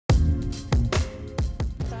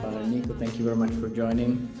Nico, thank you very much for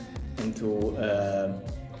joining and to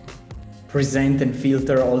present and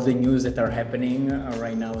filter all the news that are happening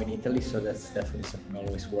right now in Italy. So that's definitely something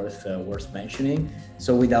always worth mentioning.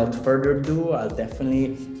 So without further ado, I'll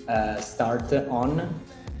definitely start on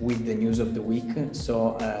with the news of the week.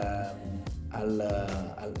 So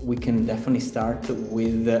we can definitely start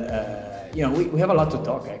with, we have a lot to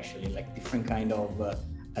talk actually, like different kind of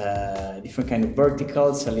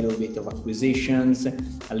verticals, a little bit of acquisitions,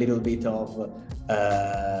 a little bit of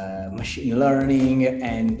machine learning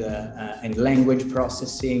and language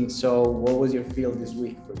processing. So what was your feel this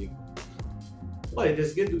week for you? Well, it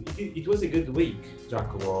was a good week,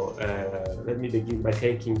 Giacomo. Let me begin by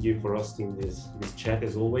thanking you for hosting this chat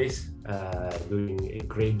as always, doing a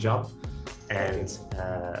great job. And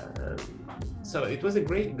so it was a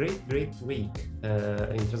great week.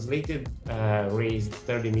 In translated, raised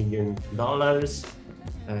 $30 million,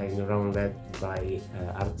 in around that by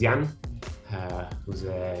Ardian, who's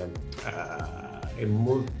a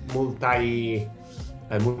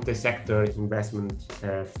multi-sector investment,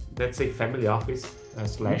 let's say family office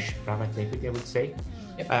slash private equity, I would say.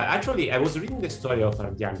 Yep. Actually, I was reading the story of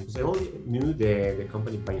Ardian because I only knew the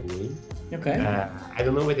company by name. Okay. I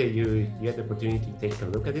don't know whether you had the opportunity to take a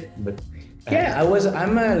look at it, but yeah,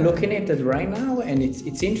 I'm looking at it right now, and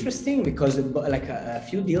it's interesting because like a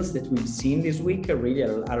few deals that we've seen this week really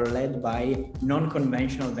are led by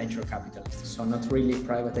non-conventional venture capitalists. So not really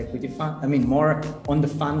private equity fund. I mean, more on the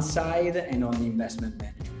fund side and on the investment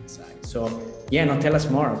management side. So yeah, now tell us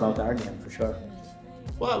more about Ardian for sure.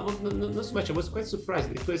 Well, not so much. I was quite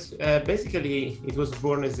surprised. It was basically it was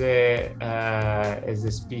born as a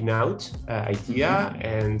spin-out idea,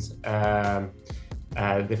 and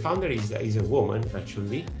the founder is a woman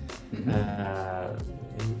actually. I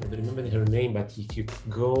don't remember her name, but if you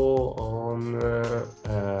go on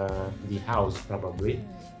the house, probably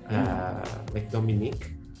like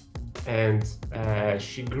Dominique, and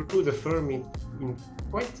she grew the firm in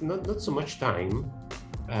quite not so much time.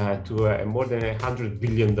 To more than $100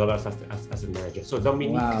 billion as a manager. So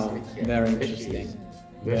Dominique, wow, very interesting.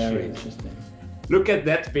 Very interesting. Look at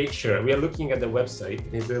that picture. We are looking at the website.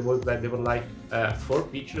 There were like 4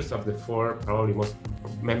 pictures of the 4 probably most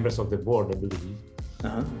members of the board, I believe.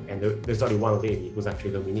 And there's only one lady. It was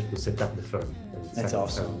actually Dominique who set up the firm. That's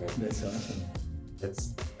awesome. That's awesome.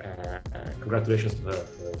 That's congratulations to her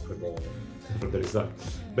for the result.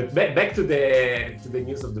 But back to the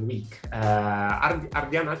news of the week.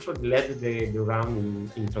 Ardian actually led the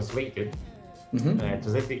round in Translated.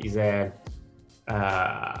 Translated is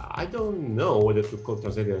I don't know whether to call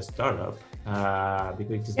Translated a startup.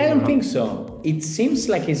 Because I don't think so. It seems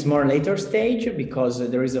like it's more later stage because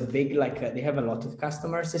there is a big they have a lot of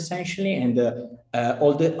customers essentially, and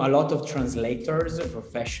a lot of translators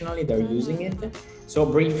professionally they're using it. So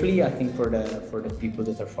briefly, I think for the people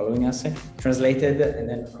that are following us, Translated, and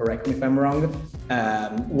then correct me if I'm wrong,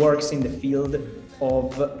 works in the field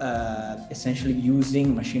of essentially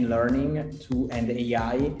using machine learning and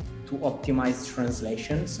AI to optimize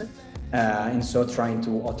translations. And so trying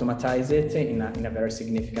to automatize it in a very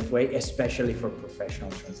significant way, especially for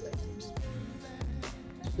professional translators.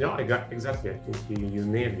 Yeah, exactly. I think you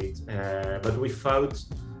nailed it. But without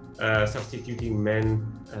substituting men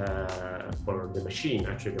for the machine,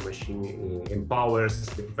 actually the machine empowers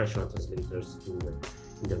the professional translators in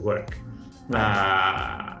their work.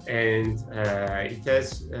 Right. And it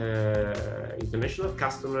has international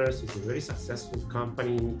customers. It's a very successful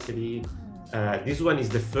company in Italy. This one is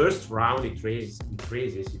the first round it raises.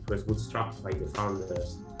 It was bootstrapped by the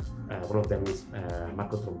founders. One of them is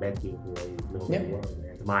Marco Trombetti, who I know very well and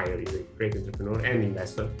admire. He's a great entrepreneur and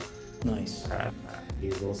investor. Nice.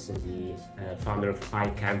 He's also the founder of Pi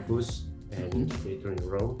Campus and incubator in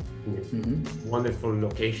Rome, in a wonderful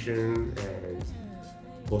location and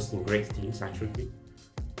hosting great teams actually.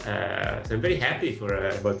 So I'm very happy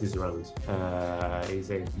about this round. It's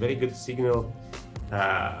a very good signal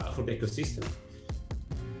for the ecosystem.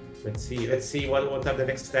 Let's see what are the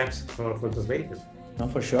next steps for Translated. No,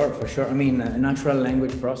 for sure. I mean, natural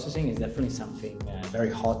language processing is definitely something very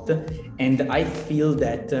hot, and I feel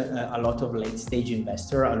that a lot of late-stage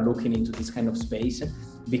investors are looking into this kind of space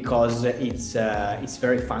because it's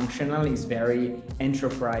very functional, it's very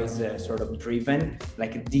enterprise sort of driven.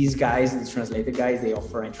 Like these guys, the Translated guys, they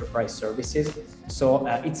offer enterprise services. So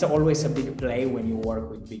it's always a big play when you work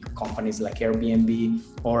with big companies like Airbnb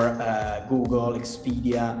or Google,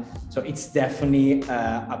 Expedia. So it's definitely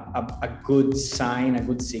a good sign, a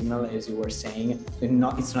good signal, as you were saying.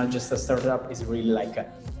 It's not just a startup, it's really like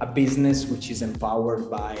a business which is empowered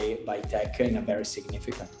by tech in a very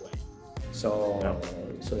significant way. So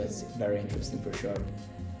that's very interesting for sure.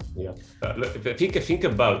 Yeah. Look, think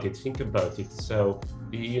about it. Think about it. So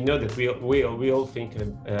you know that we all think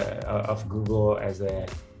of Google as a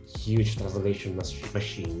huge translation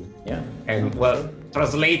machine. Yeah. And well,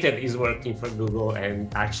 translated is working for Google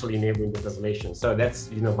and actually enabling the translation. So that's,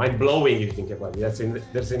 you know, mind blowing if you think about it.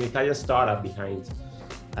 There's an Italian startup behind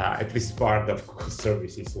at least part of Google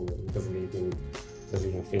services in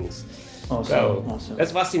translating things. Awesome.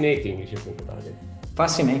 That's fascinating if you think about it.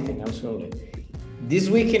 Fascinating, absolutely. This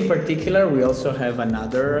week in particular, we also have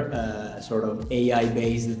another sort of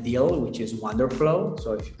AI-based deal, which is Wonderflow.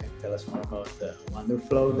 So if you can tell us more about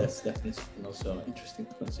Wonderflow, that's definitely something also interesting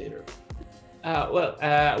to consider.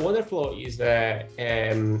 Wonderflow is a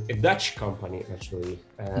Dutch company actually,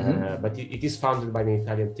 but it is founded by an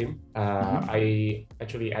Italian team. I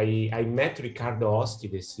met Riccardo Osti,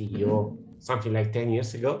 the CEO, something like 10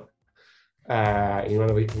 years ago,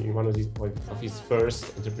 in one of his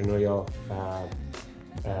first entrepreneurial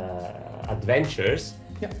adventures,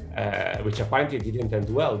 which apparently didn't end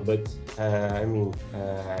well. But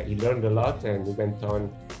he learned a lot, and he went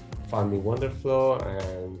on founding Wonderflow,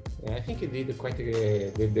 and I think he did quite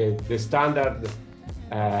the standard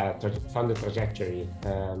funded trajectory.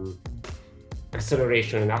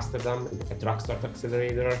 Acceleration in Amsterdam, a drug start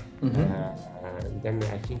accelerator, then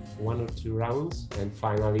I think 1 or 2 rounds, and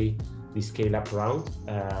finally the scale up round.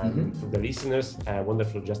 For the listeners,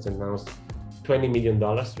 Wonderflow just announced $20 million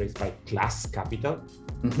raised by Class Capital,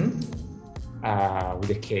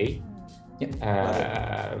 with a K.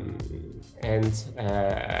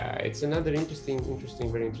 It's another very interesting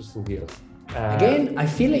deal. Again, I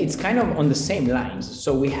feel it's kind of on the same lines.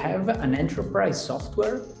 So we have an enterprise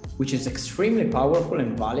software which is extremely powerful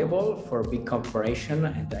and valuable for big corporation,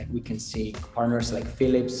 and we can see partners like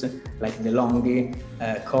Philips, like DeLonghi,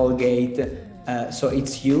 Colgate. So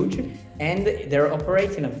it's huge, and they're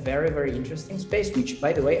operating a very, very interesting space, which,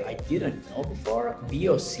 by the way, I didn't know before.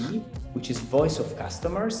 VOC, which is voice of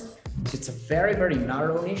customers. So it's a very, very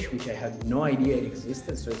narrow niche, which I had no idea it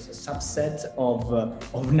existed. So it's a subset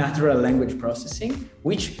of natural language processing,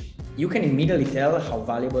 which you can immediately tell how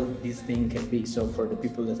valuable this thing can be. So for the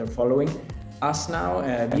people that are following us now,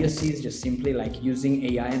 VOC is just simply like using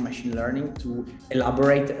AI and machine learning to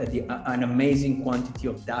elaborate an amazing quantity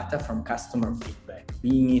of data from customer feedback,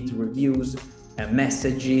 being it reviews,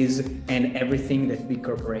 messages, and everything that big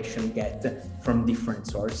corporations get from different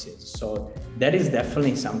sources. So that is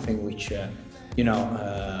definitely something which,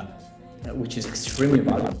 which is extremely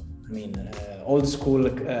valuable. I mean, old school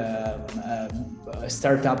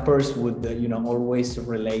startuppers would, always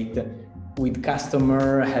relate with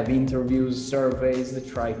customer, have interviews, surveys,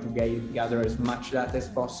 try to gather as much data as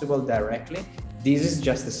possible directly. This is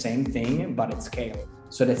just the same thing, but at scale.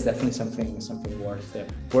 So that's definitely something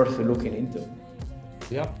worth looking into.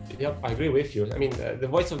 Yep, I agree with you. I mean, the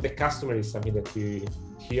voice of the customer is something that you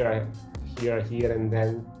hear here and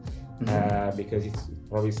then, because it's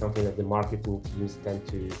probably something that the marketing teams tend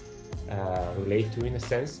to relate to in a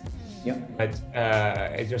sense. Yeah. But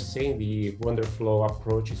as you're saying, the Wonderflow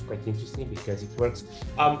approach is quite interesting because it works.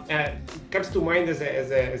 Comes to mind as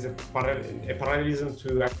a parallelism to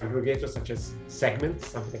aggregators such as Segment,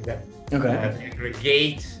 something like that. Okay.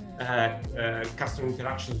 Aggregate customer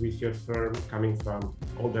interactions with your firm coming from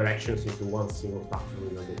all directions into one single platform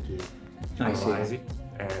in order to analyze it.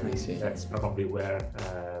 And that's probably where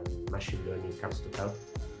machine learning comes to help.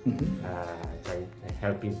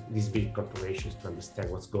 Helping these big corporations to understand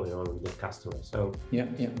what's going on with their customers. So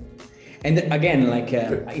and again, like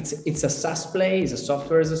it's a SaaS play, it's a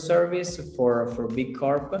software as a service for big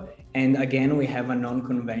corp. And again, we have a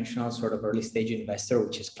non-conventional sort of early stage investor,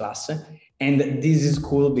 which is Class. And this is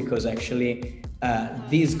cool because actually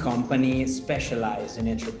these companies specialize in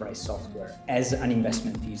enterprise software as an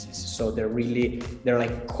investment thesis. So they're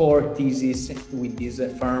like core thesis with this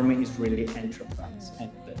firm is really enterprise. And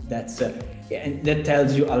and that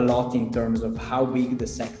tells you a lot in terms of how big the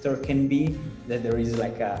sector can be, that there is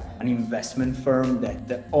like an investment firm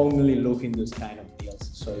that only look in those kind of deals.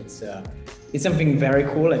 So it's something very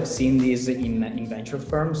cool. I've seen this in venture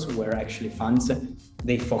firms where actually funds,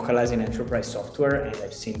 they focalize in enterprise software, and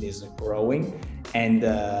I've seen this growing. And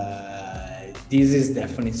this is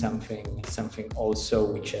definitely something also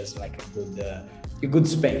which has like a good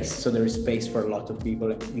space. So there is space for a lot of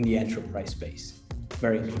people in the enterprise space.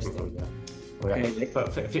 Very interesting.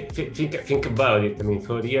 Think about it. I mean,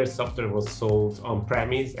 for years, software was sold on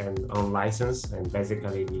premise and on license, and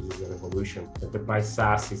basically this is a revolution. Enterprise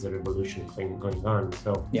SaaS is a revolution going on.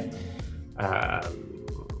 So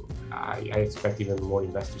I expect even more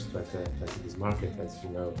investors to enter this market, as you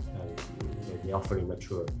know, the offering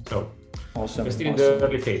mature. So Awesome. We're still in the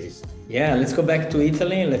early phases. Yeah, let's go back to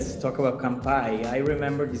Italy. Let's talk about Kampaay. I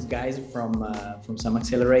remember these guys from some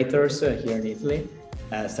accelerators here in Italy,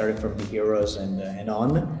 started from the Heroes and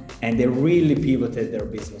on, and they really pivoted their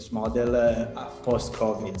business model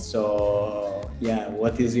post-COVID. So yeah,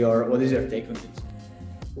 what is your take on this?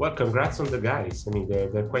 Well, congrats on the guys. I mean,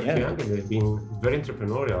 they're quite young and they've been very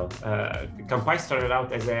entrepreneurial. Kampaay started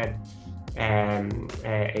out as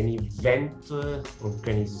an event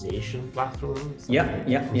organization platform.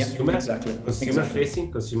 Exactly.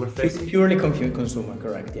 Consumer facing. Purely consumer,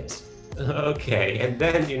 correct? Yes. Okay, and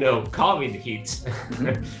then COVID hit,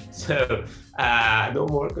 so no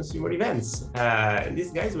more consumer events. And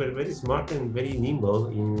these guys were very smart and very nimble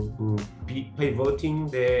in pivoting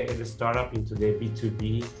the startup into the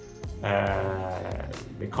B2B,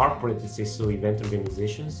 the corporate, so event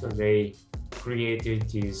organizations, and they created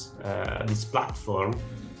this platform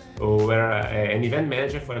where an event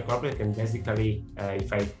manager for a corporate can basically,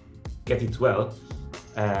 if I get it well,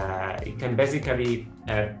 it can basically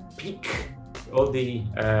pick all the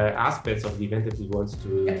aspects of the event that he wants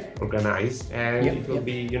to organize, and it will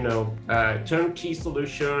be, a turnkey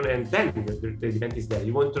solution, and then the event is there.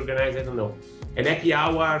 You want to organize, I don't know, an happy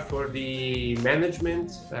hour for the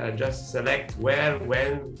management, just select where,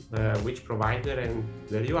 when, which provider, and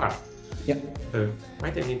there you are.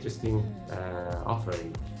 Quite an interesting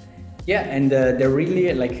offering. Yeah, and they're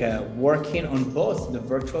really working on both the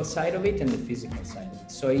virtual side of it and the physical side of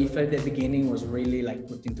it. So if at the beginning was really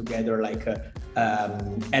putting together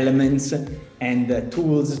elements and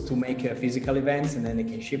tools to make physical events, and then they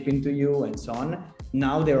can ship into you and so on.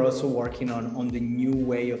 Now they're also working on the new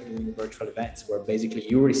way of doing virtual events, where basically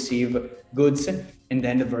you receive goods and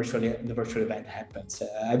then the virtual event happens.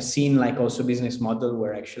 I've seen also business model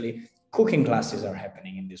where actually cooking classes are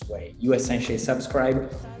happening in this way. You essentially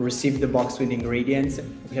subscribe, receive the box with ingredients,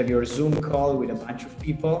 you have your Zoom call with a bunch of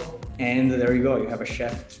people, and there you go. You have a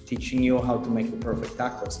chef teaching you how to make the perfect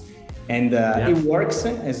tacos. And it works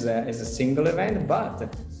as a single event,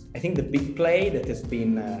 but I think the big play that has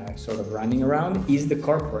been sort of running around is the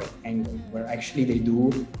corporate angle, where actually they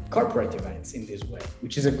do corporate events in this way,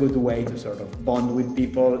 which is a good way to sort of bond with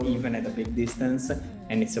people even at a big distance.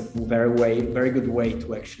 And it's a very good way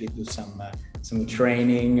to actually do some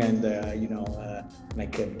training and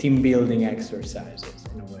team building exercises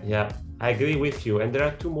in a way. Yeah, I agree with you. And there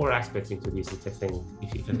are two more aspects into this, if I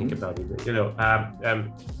think about it.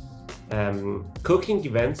 Cooking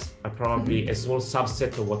events are probably a small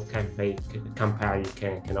subset of what Kampaay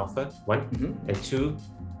can offer, one. And two,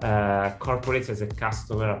 corporates as a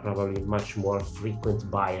customer are probably much more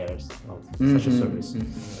frequent buyers of such a service.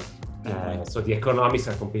 So the economics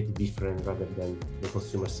are completely different rather than the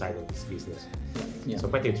consumer side of this business. So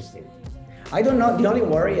quite interesting. I don't know. The only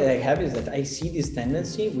worry I have is that I see this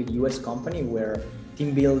tendency with US company where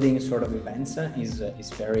team building sort of events is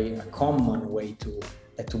very common way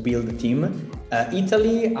to build a team.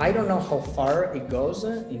 Italy, I don't know how far it goes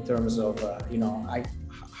in terms of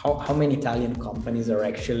how many Italian companies are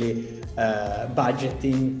actually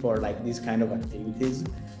budgeting for these kind of activities.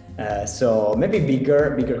 So maybe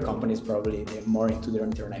bigger companies probably they're more into their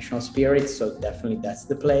international spirit. So definitely that's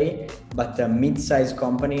the play. But a mid-sized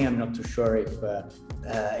company, I'm not too sure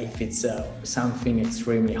if it's something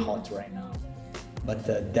extremely hot right now. But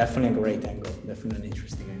definitely a great angle, definitely an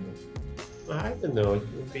interesting angle. I don't know.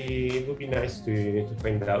 It would be nice to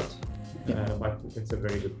find out, but that's a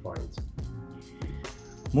very good point.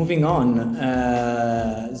 Moving on,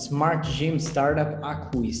 smart gym startup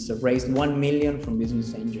Aquis raised 1 million from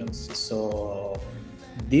business angels. So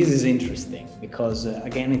this is interesting because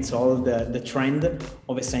again, it's all the trend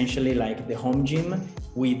of essentially the home gym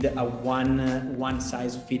with a one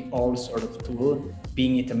size fit all sort of tool,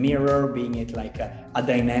 being it a mirror, being it a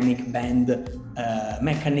dynamic band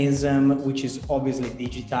mechanism, which is obviously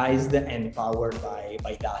digitized and powered by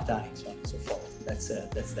data and so on and so forth. That's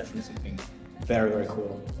definitely something very, very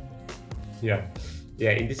cool. Yeah.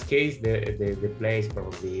 In this case, the play is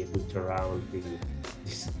probably built around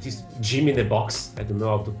this gym in the box. I don't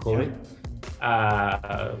know how to call it.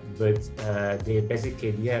 But the basic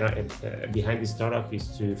idea behind the startup is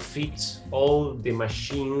to fit all the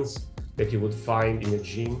machines that you would find in a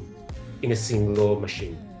gym in a single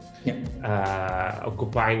machine.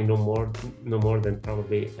 Occupying no more than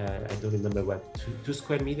probably I don't remember what 2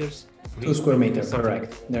 square meters. 2 square meters,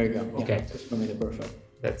 correct. There you go. Okay, 2 square meters, perfect.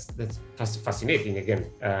 That's fascinating.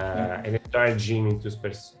 Again, an entire gym in 2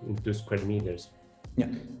 square meters.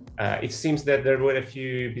 It seems that there were a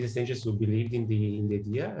few business angels who believed in the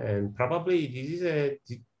idea, and probably this is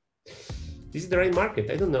this is the right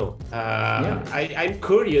market. I don't know. I'm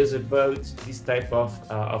curious about this type of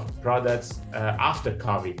products after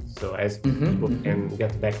COVID. So as people can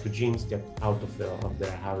get back to gyms, get out of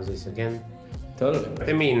their houses again. Totally. But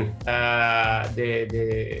I mean,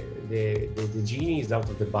 the genie is out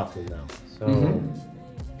of the bottle now. So.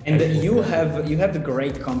 And you have the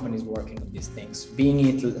great companies working on these things, being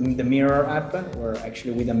it the Mirror app, where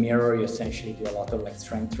actually with a mirror you essentially do a lot of like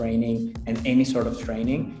strength training and any sort of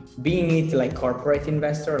training, being it like corporate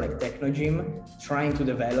investor like Technogym, trying to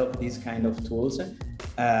develop these kind of tools.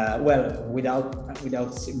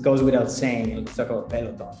 Goes without saying, let's talk about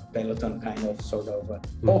Peloton. Peloton kind of sort of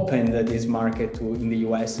opened this market in the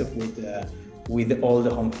US with all the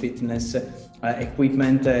home fitness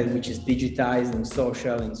equipment, which is digitized and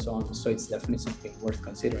social and so on. So it's definitely something worth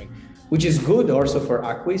considering, which is good also for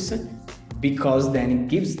Acquis, because then it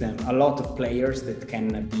gives them a lot of players that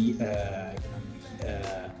can be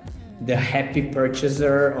the happy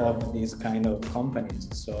purchaser of these kind of companies.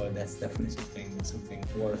 So that's definitely something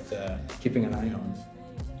worth keeping an eye on.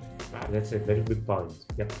 Wow, that's a very good point.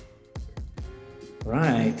 Yep.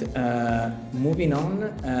 Right, moving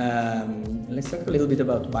on, let's talk a little bit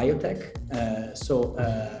about biotech.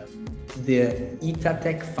 The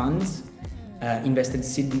ItaTech funds invested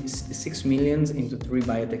 6 million into 3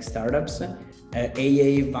 biotech startups,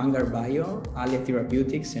 AA Vanguard Bio, Alia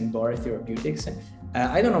Therapeutics, and Bora Therapeutics.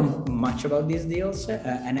 I don't know much about these deals,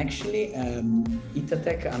 and actually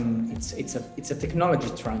ItaTech, it's a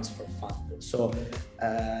technology transfer fund. So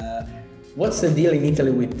what's the deal in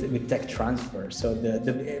Italy with tech transfer? So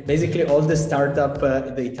basically all the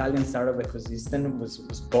the Italian startup ecosystem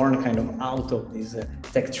was born kind of out of this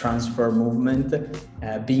tech transfer movement,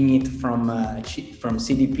 being it from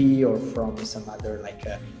CDP or from some other like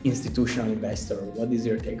institutional investor. What is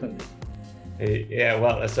your take on this? Yeah,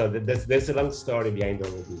 well, so there's a long story behind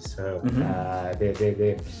all of this. So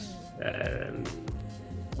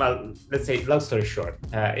well, let's say, long story short,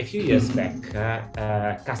 a few years back,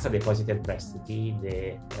 Cassa Depositi e Prestiti,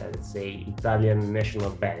 let's say Italian National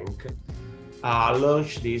Bank,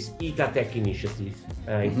 launched this ItaTech initiative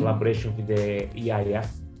in collaboration with the EIF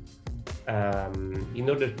in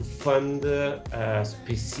order to fund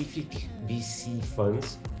specific VC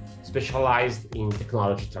funds specialized in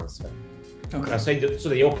technology transfer. Okay. So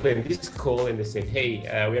they opened this call and they said, hey,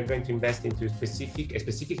 we are going to invest into a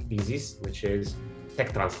specific thesis, which is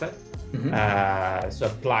tech transfer. So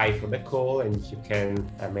apply for the call, and if you can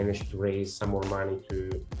manage to raise some more money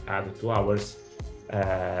to add to ours, we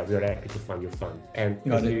are happy to fund your fund. And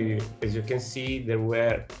as you can see, there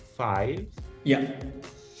were 5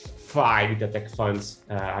 ItaTech funds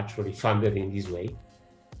actually funded in this way.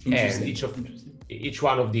 And each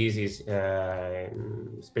one of these is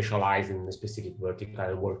specialized in a specific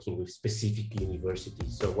vertical, working with specific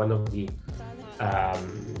universities. So one of the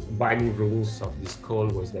binding rules of this call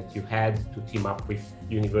was that you had to team up with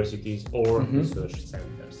universities or research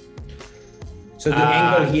centers. So the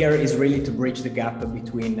angle here is really to bridge the gap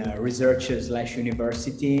between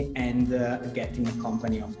research/university and getting a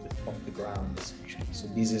company off the ground, essentially. So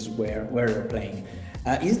this is where we're playing.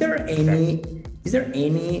 Is there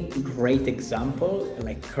any great example,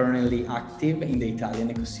 like currently active in the Italian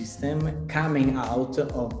ecosystem, coming out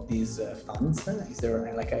of these funds? Is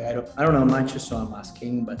there like I don't know much, so I'm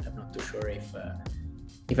asking, but I'm not too sure if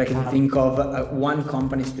I can think of one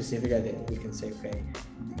company specific. I think we can say, okay,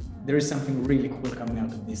 there is something really cool coming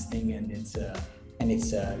out of this thing, and it's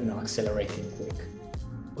accelerating quick.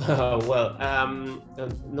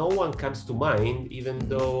 No one comes to mind, even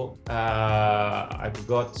though I've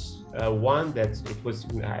got one that it was.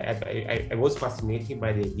 I was fascinated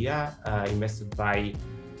by the idea, invested by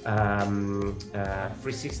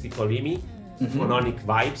 360 Colimi, Phononic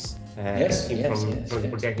Vibes, from the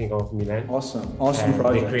Polytechnic of Milan. Awesome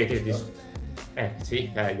project. They created this.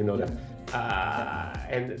 You know that.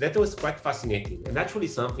 And that was quite fascinating, and actually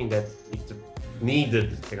something that it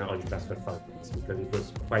needed technology transfer funds because it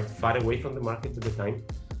was quite far away from the market at the time.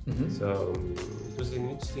 So it was an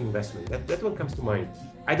interesting investment. That one comes to mind.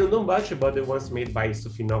 I don't know much about the ones made by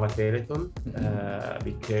Sofinova Teleton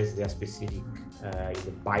because they are specific in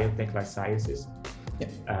the biotech life sciences.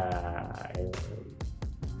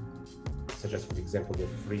 Such as, for example, the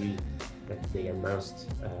 3 that they announced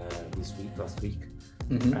last week.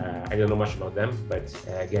 I don't know much about them, but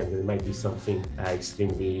again, there might be something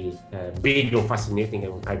extremely big or fascinating,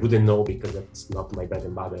 and I wouldn't know because that's not my bread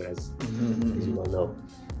and butter, as you well know.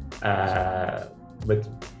 But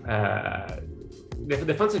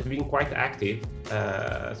the funds have been quite active,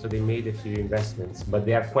 so they made a few investments, but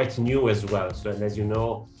they are quite new as well. So, and as you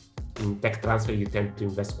know, in tech transfer, you tend to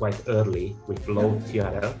invest quite early with low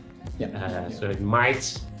TRL. So it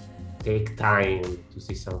might take time to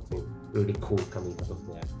see something really cool coming out of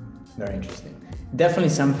there. Very interesting. Definitely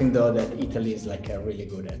something though that Italy is like really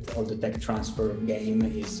good at. All the tech transfer game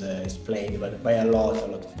is played by a lot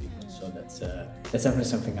of people. So that's definitely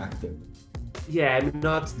something active. Yeah, I'm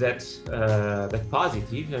not that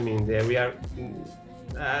positive. I mean, we are.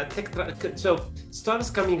 So startups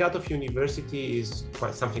coming out of university is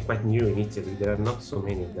something quite new in Italy. There are not so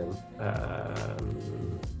many of them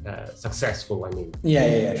successful. I mean,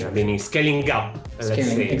 sure. Meaning scaling up.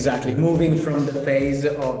 Scaling, exactly. Moving from the phase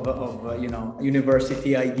of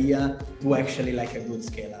university idea to actually like a good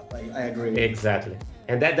scale up. I agree. Exactly,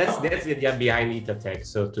 and that's the idea behind Itatech.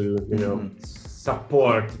 So to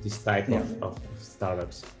support this type of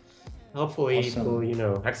startups. Hopefully awesome. It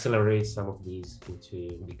will, accelerate some of these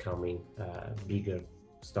into becoming bigger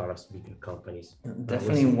startups, bigger companies.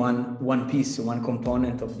 Definitely one piece, one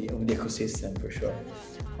component of the ecosystem for sure.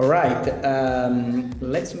 All right,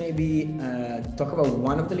 let's maybe talk about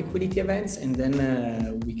one of the liquidity events, and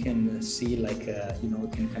then we can see we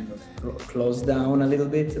can kind of close down a little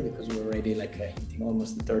bit because we're already hitting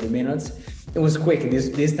almost 30 minutes. It was quick.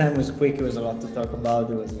 This time was quick. It was a lot to talk about.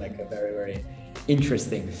 It was a very, very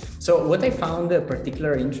interesting. So what I found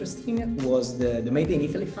particularly interesting was the Made in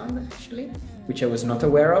Italy fund, actually, which I was not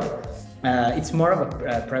aware of. It's more of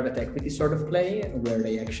a private equity sort of play where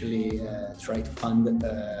they actually try to fund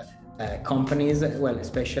companies, well,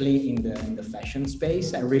 especially in the fashion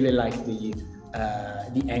space. I really like the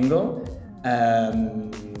angle.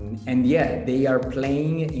 And they are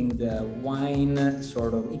playing in the wine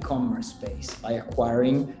sort of e-commerce space by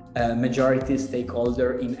acquiring a majority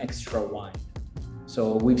stakeholder in XtraWine.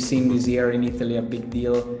 So we've seen this year in Italy a big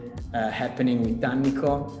deal happening with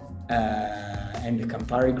Niccolò and the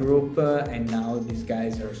Kampaay group, and now these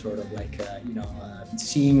guys are sort of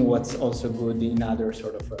seeing what's also good in other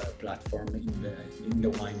sort of platform in the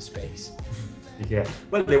wine space. Yeah,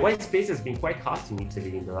 well, the wine space has been quite hot in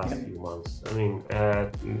Italy in the last few months. I mean,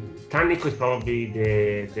 Niccolò is probably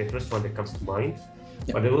the first one that comes to mind,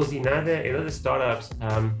 but there was another startups.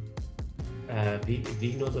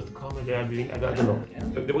 Vino.com, I don't know.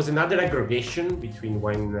 There was another aggregation between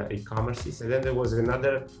wine e-commerces, and then there was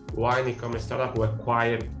another wine e-commerce startup who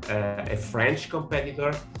acquired a French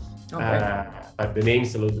competitor. But the name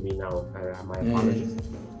eluded me now. My apologies.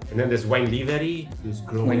 And then there's Wine Livery, who's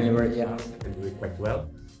growing and doing quite well.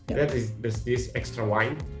 Then there's this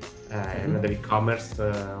XtraWine, another e-commerce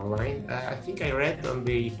online. I think I read on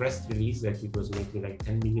the press release that it was making like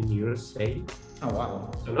 10 million euros sale. Oh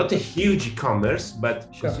wow! So not a huge e-commerce,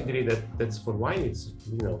 but considering that's for wine, it's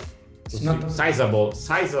it's not sizable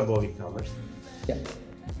e-commerce. Yeah.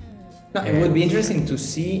 No, it would be interesting to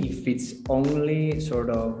see if it's only sort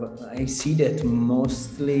of. I see that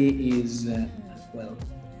mostly is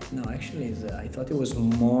I thought it was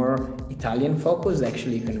more Italian focused.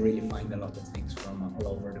 Actually, you can really find a lot of things from all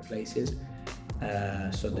over the places.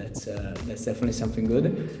 So that's definitely something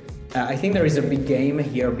good. I think there is a big game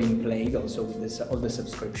here being played also with all the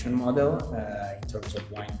subscription model in terms of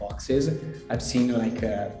wine boxes. I've seen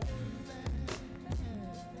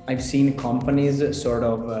companies sort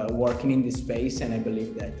of working in this space, and I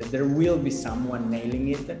believe that there will be someone nailing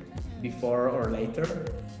it before or later.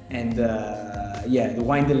 And the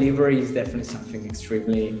wine delivery is definitely something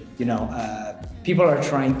extremely, people are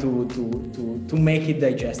trying to make it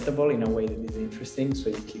digestible in a way that is interesting, so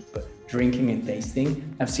you keep drinking and tasting.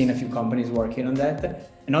 I've seen a few companies working on that,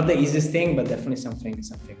 and not the easiest thing, but definitely something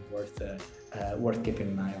worth keeping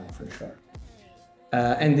an eye on for sure.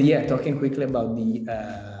 Talking quickly about the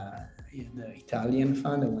Italian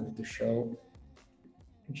fund, I wanted to show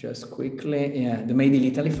just quickly. The Made in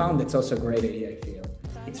Italy fund. That's also a great idea, I feel.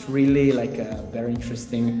 It's really like a very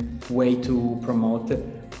interesting way to promote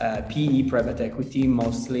PE, private equity,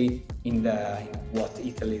 mostly in what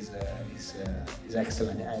Italy is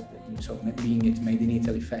excellent at. So being it Made in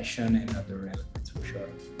Italy fashion and other elements for sure.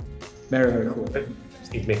 Very, very cool.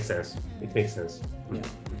 It makes sense. Yeah.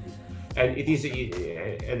 And it is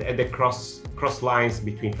at the cross lines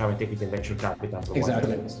between private equity and venture capital.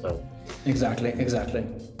 Exactly.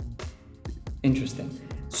 Interesting.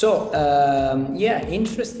 So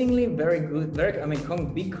interestingly, very good.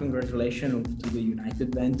 Big congratulations to the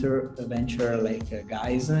United Venture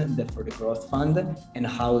guys for the growth fund and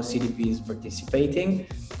how CDP is participating.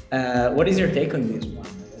 What is your take on this one?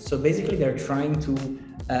 So basically, they're trying to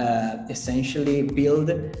essentially build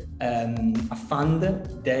a fund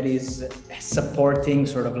that is supporting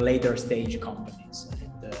sort of later stage companies. And,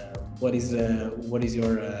 what is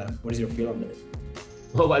your feel on that?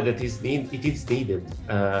 Oh, well, it is needed.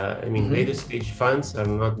 I mean, later stage funds are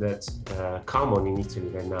not that common in Italy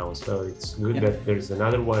right now, so it's good that there's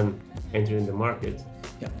another one entering the market.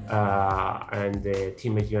 And the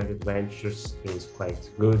team at United Ventures is quite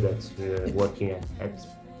good at working at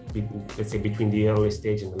let's say between the early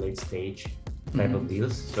stage and the late stage type of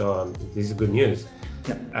deals. So this is good news.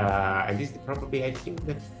 And this is probably, I think,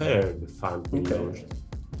 the third fund we launched.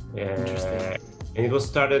 And it was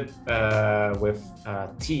started with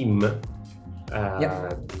Team, the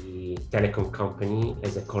telecom company,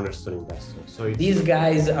 as a cornerstone investor. So these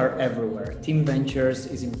guys are everywhere. Team Ventures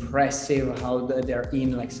is impressive how they're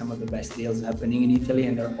in like some of the best deals happening in Italy,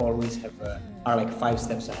 and they're always are like 5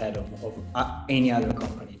 steps ahead of any other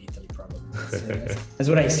company in Italy, probably. That's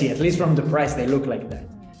what I see. At least from the price, they look like that.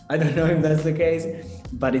 I don't know if that's the case,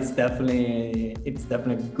 but it's definitely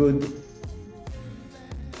good.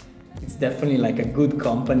 It's definitely like a good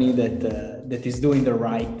company that is doing the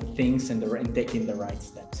right things and taking the right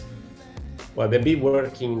steps. Well, they've been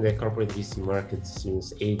working in the corporate VC market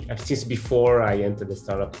since before I entered the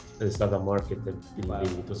startup market.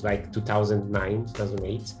 It was like 2009,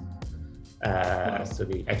 2008. So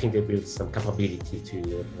I think they built some capability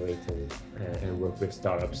to operate and work with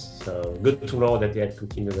startups. So good to know that they have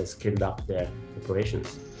continued and scaled up their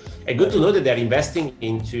operations. And good to know that they're investing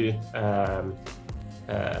into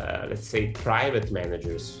let's say private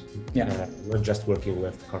managers, not just working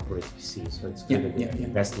with corporate VCs. So it's good that they're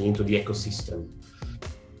investing into the ecosystem.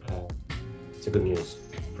 It's a good news.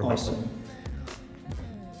 Awesome.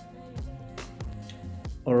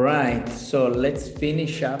 All right, so let's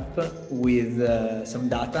finish up with some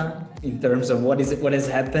data in terms of what has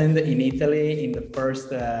happened in Italy in the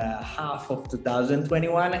first half of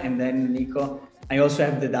 2021, and then Nico, I also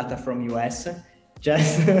have the data from US.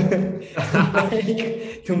 Just to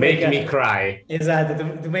make me cry. Exactly,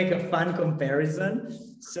 to make a fun comparison.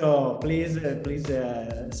 So please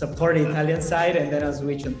support the Italian side, and then I'll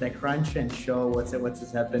switch on TechCrunch and show what's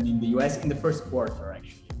happened in the US in the first quarter,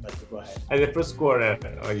 actually. But go ahead. And the first quarter,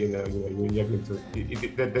 you're going to,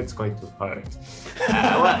 that's going to hurt.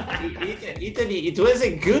 Well, Italy, it was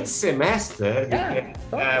a good semester.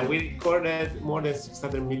 We recorded more than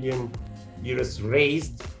 600 million euros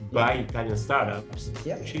raised by Italian startups,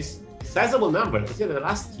 which is a sizable number. Consider the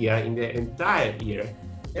last year, in the entire year,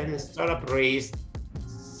 Italian startup raised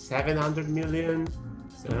 700 million,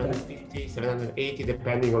 750, 780,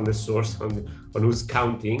 depending on the source, on who's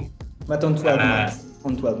counting. But on 12 months.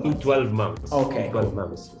 On 12 months. In 12 months. Okay. 12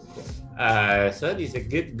 months. So that is a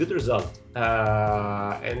good result.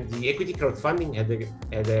 And the equity crowdfunding had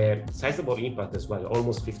a sizable impact as well,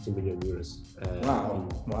 almost 50 million euros.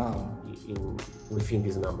 Within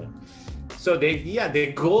this number. So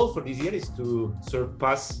the goal for this year is to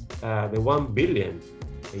surpass the 1 billion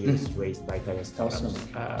raised by Italian startups.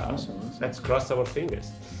 Awesome. Let's cross our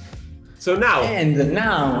fingers. So now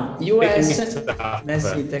US, let's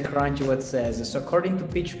see TechCrunch what says. So according to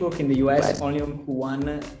PitchBook, in the US, only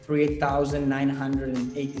won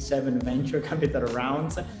 3,987 venture capital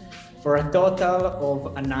rounds for a total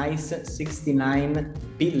of a nice 69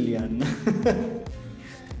 billion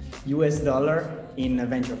US dollar in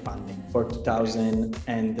venture funding for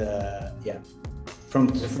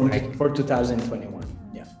 2021.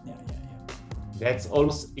 That's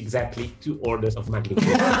almost exactly 2 orders of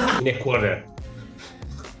magnitude in a quarter.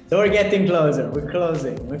 So we're getting closer. We're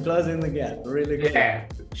closing the gap. Really good. Yeah,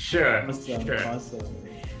 sure. Awesome.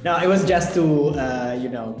 No, it was just to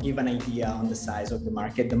give an idea on the size of the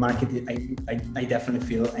market. The market, I definitely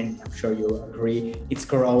feel, and I'm sure you agree, it's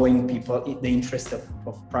growing. The interest of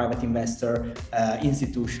private investor,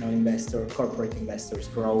 institutional investor, corporate investor is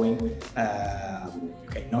growing.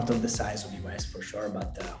 Not of the size of the US for sure,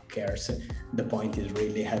 but who cares? The point is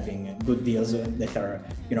really having good deals that are,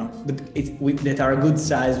 that are a good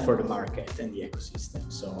size for the market and the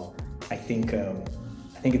ecosystem. So I think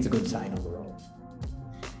it's a good sign overall.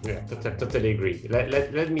 Yeah, totally agree.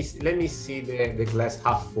 Let me see the glass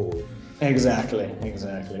half full. Exactly.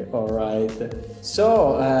 All right.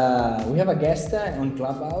 So we have a guest on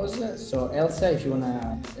Clubhouse. So Elsa, if you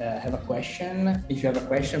wanna have a question,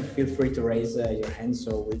 feel free to raise your hand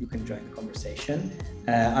so you can join the conversation.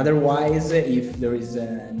 Otherwise, if there is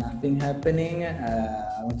nothing happening,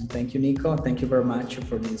 I want to thank you, Nico. Thank you very much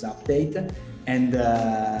for this update. And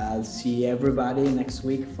I'll see everybody next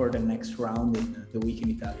week for the next round in the Week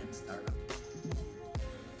in Italian Startup.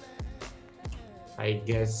 I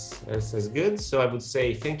guess that's good. So I would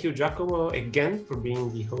say thank you, Giacomo, again for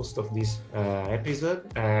being the host of this episode,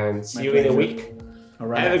 and see you in a week. All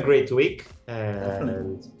right. Have a great week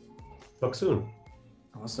and talk soon.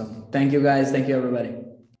 Awesome. Thank you, guys. Thank you, everybody.